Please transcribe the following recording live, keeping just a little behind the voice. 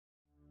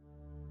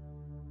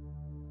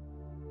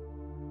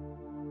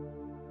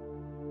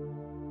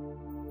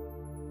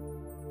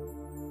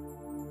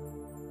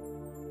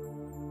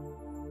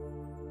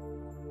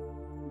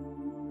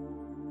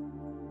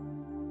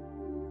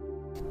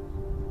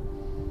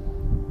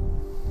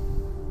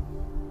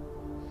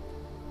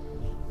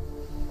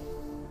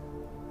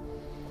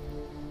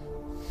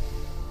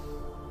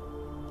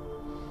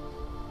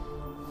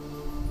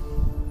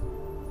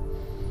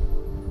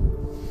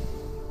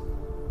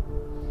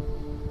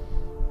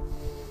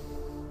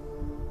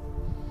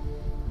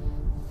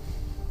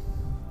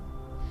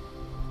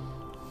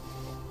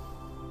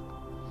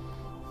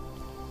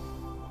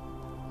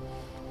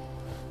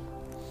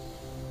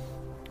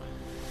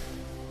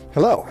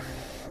Hello,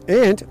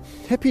 and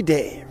happy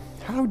day.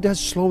 How does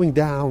slowing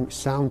down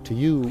sound to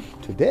you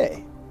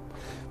today?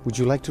 Would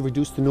you like to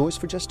reduce the noise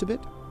for just a bit?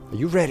 Are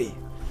you ready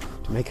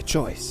to make a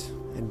choice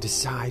and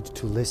decide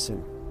to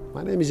listen?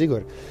 My name is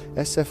Igor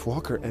S.F.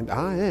 Walker, and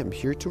I am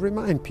here to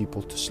remind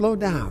people to slow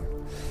down,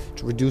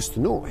 to reduce the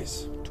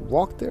noise, to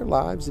walk their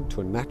lives into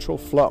a natural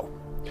flow.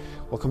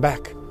 Welcome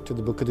back to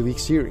the Book of the Week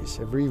series.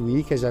 Every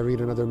week as I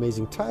read another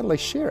amazing title, I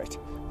share it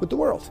with the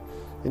world.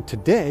 And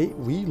today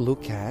we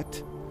look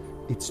at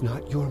It's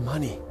Not Your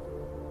Money.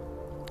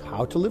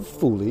 How to Live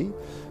Fully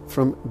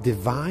from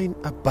Divine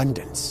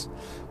Abundance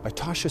by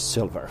Tasha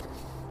Silver.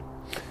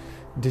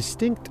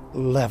 Distinct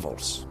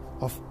levels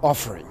of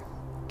offering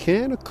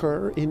can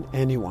occur in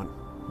anyone.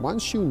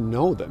 Once you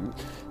know them,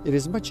 it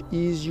is much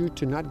easier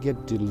to not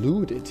get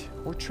deluded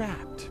or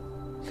trapped.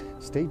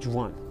 Stage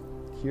 1.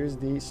 Here's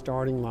the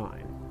starting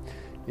line.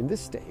 In this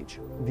stage,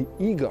 the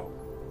ego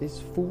is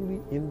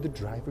fully in the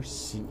driver's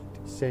seat,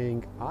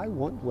 saying, I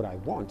want what I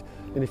want,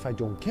 and if I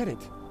don't get it,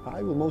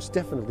 I will most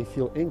definitely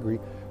feel angry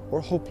or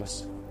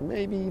hopeless,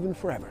 maybe even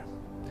forever.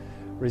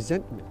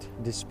 Resentment,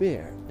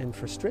 despair, and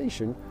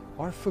frustration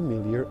are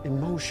familiar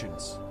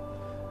emotions.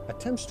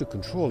 Attempts to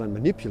control and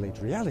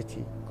manipulate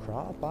reality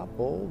crop up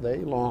all day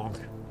long.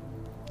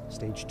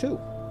 Stage 2.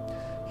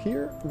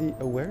 Here, the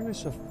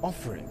awareness of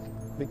offering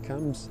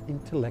becomes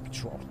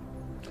intellectual.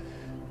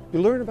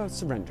 You learn about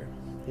surrender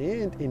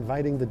and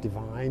inviting the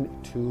divine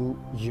to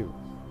you.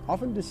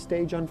 Often this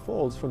stage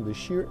unfolds from the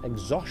sheer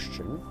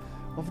exhaustion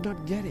of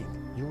not getting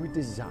your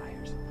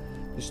desires.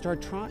 You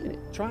start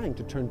trying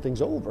to turn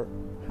things over.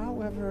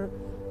 However,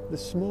 the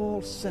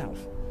small self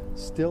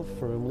still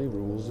firmly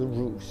rules the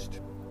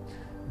roost.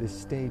 This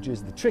stage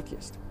is the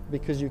trickiest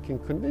because you can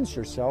convince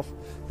yourself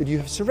that you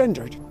have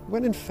surrendered,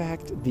 when in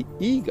fact the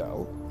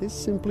ego is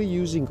simply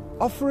using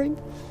offering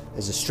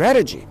as a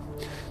strategy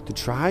to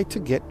try to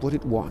get what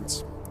it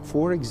wants.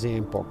 For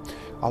example,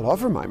 I'll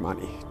offer my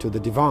money to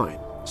the divine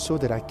so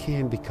that I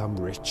can become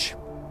rich.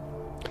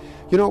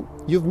 You know,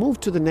 you've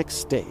moved to the next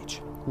stage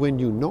when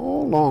you no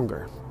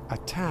longer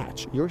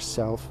attach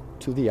yourself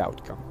to the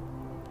outcome.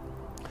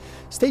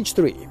 Stage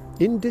 3.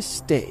 In this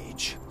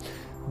stage,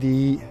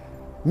 the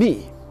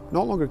me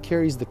no longer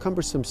carries the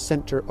cumbersome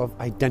center of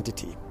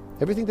identity.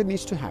 Everything that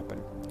needs to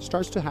happen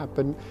starts to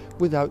happen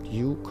without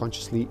you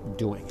consciously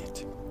doing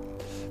it.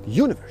 The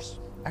universe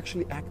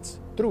actually acts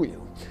through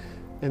you,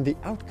 and the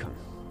outcome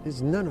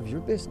is none of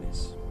your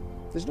business.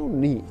 There's no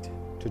need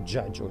to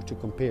judge or to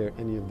compare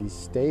any of these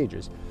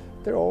stages.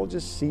 They're all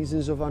just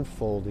seasons of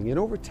unfolding, and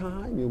over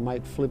time you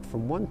might flip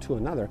from one to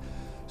another,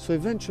 so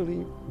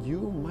eventually you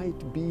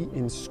might be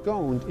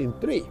ensconced in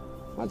 3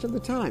 much of the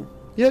time,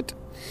 yet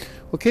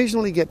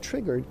occasionally get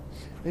triggered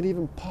and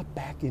even pop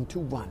back into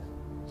 1,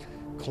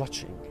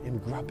 clutching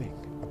and grubbing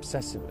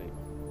obsessively.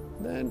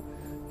 Then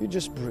you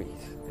just breathe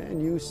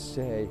and you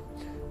say,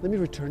 let me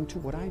return to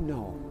what I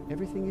know.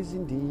 Everything is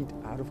indeed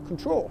out of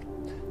control,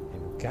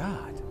 and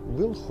God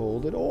will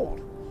hold it all.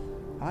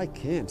 I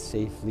can't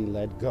safely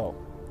let go.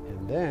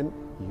 And then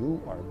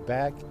you are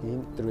back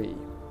in 3.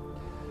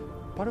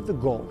 Part of the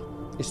goal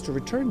is to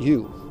return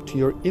you to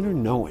your inner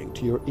knowing,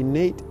 to your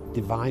innate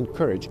divine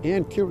courage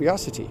and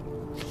curiosity.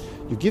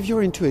 You give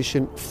your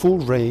intuition full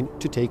rein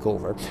to take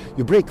over.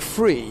 You break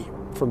free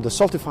from the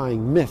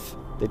stultifying myth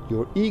that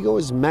your ego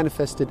has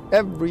manifested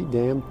every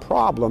damn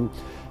problem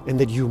and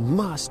that you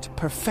must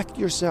perfect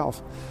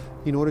yourself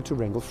in order to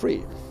wrangle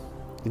free.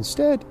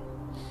 Instead,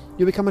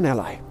 you become an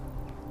ally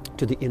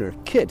to the inner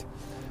kid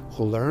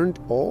who learned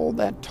all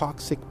that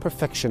toxic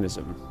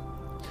perfectionism.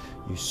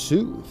 You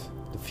soothe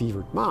the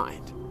fevered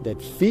mind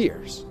that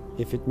fears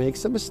if it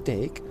makes a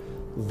mistake,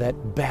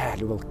 that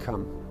bad will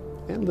come.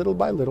 And little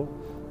by little,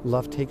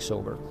 love takes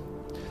over.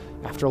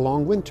 After a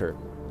long winter,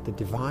 the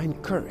divine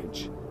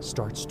courage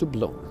starts to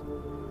bloom.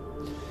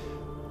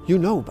 You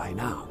know by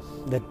now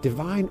that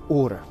divine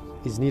order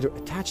is neither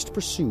attached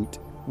pursuit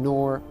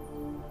nor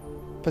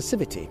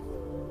passivity.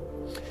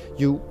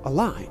 You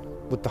align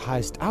with the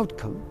highest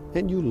outcome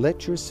and you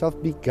let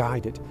yourself be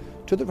guided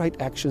to the right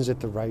actions at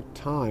the right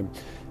time.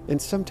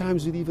 And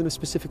sometimes with even a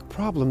specific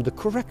problem, the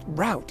correct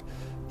route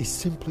is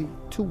simply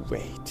to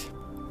wait.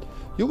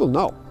 You will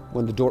know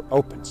when the door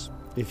opens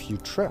if you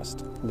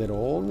trust that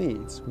all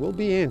needs will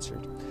be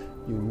answered.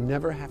 You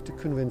never have to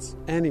convince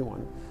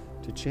anyone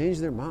to change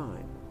their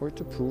mind or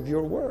to prove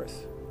your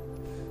worth.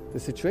 The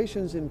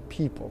situations and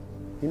people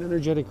in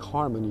energetic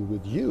harmony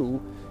with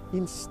you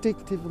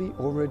instinctively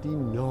already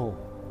know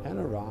and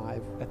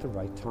arrive at the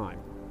right time.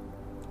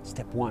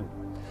 Step 1,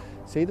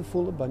 say the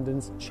full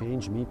abundance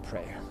change me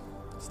prayer.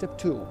 Step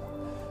 2,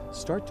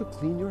 start to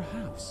clean your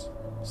house.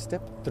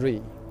 Step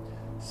 3,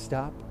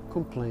 stop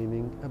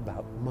complaining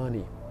about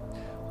money.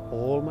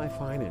 All my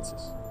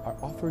finances are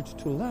offered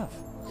to love,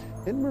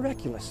 and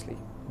miraculously,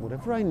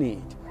 whatever I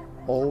need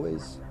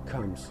always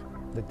comes.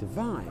 The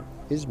divine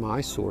is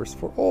my source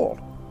for all.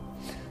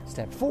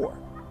 Step 4,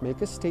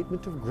 make a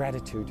statement of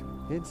gratitude.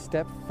 And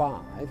step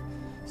 5,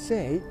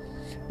 say,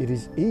 it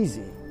is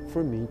easy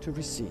for me to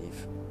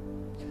receive.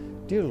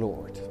 Dear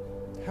Lord,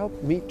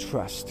 help me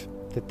trust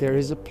that there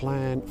is a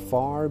plan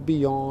far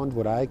beyond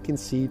what I can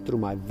see through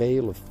my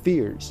veil of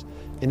fears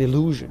and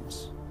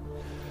illusions.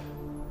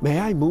 May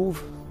I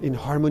move in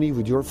harmony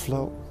with your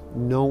flow,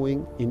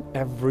 knowing in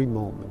every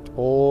moment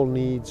all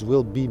needs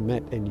will be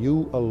met and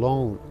you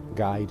alone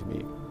guide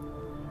me.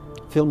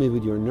 Fill me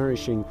with your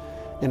nourishing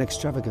and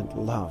extravagant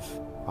love.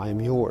 I am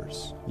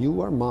yours.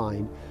 You are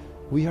mine.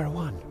 We are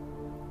one.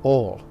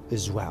 All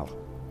is well.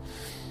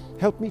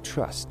 Help me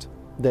trust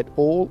that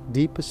all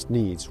deepest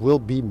needs will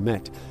be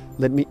met.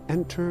 Let me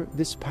enter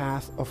this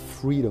path of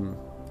freedom.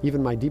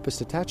 Even my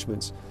deepest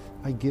attachments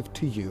I give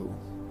to you.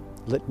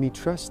 Let me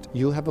trust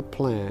you have a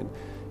plan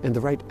and the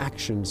right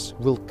actions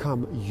will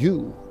come.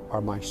 You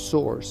are my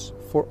source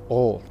for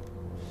all.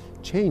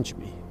 Change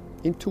me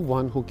into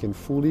one who can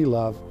fully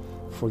love,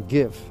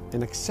 forgive,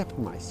 and accept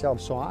myself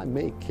so I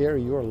may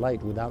carry your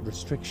light without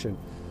restriction.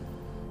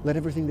 Let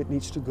everything that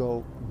needs to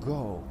go,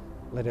 go.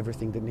 Let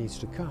everything that needs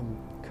to come,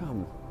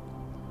 come.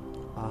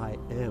 I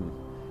am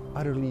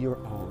utterly your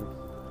own.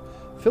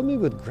 Fill me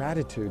with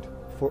gratitude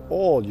for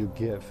all you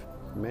give.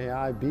 May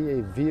I be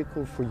a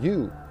vehicle for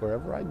you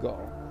wherever I go.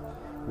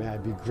 May I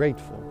be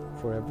grateful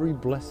for every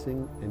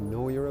blessing and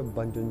know your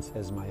abundance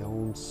as my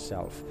own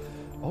self.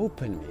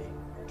 Open me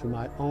to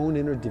my own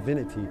inner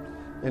divinity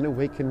and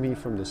awaken me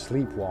from the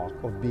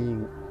sleepwalk of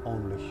being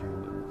only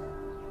human.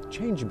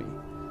 Change me,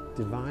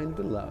 divine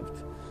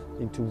beloved,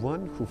 into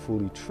one who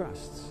fully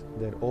trusts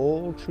that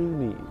all true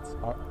needs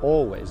are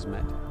always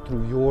met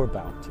through your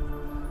bounty.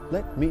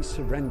 Let me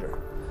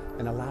surrender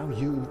and allow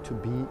you to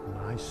be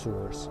my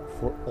source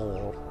for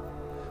all.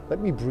 Let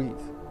me breathe,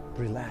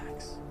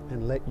 relax,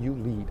 and let you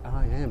lead.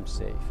 I am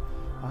safe.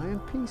 I am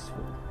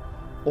peaceful.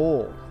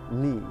 All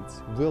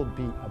needs will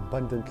be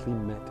abundantly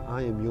met.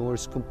 I am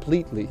yours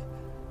completely.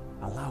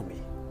 Allow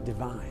me,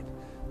 divine,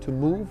 to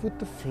move with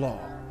the flow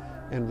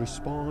and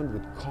respond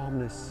with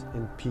calmness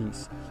and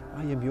peace.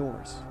 I am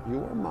yours.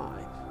 You are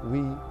mine. We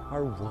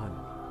are one.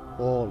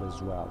 All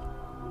is well.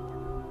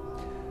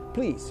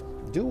 Please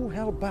do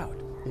help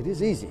out. It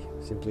is easy.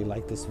 Simply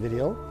like this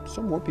video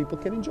so more people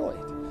can enjoy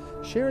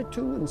it. Share it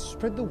too and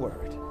spread the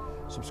word.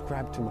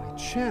 Subscribe to my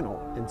channel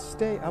and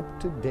stay up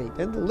to date.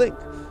 And the link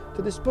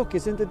to this book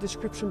is in the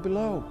description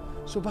below.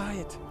 So buy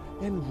it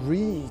and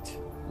read.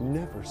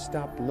 Never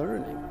stop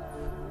learning.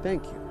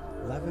 Thank you.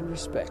 Love and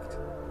respect.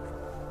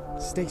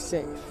 Stay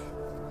safe.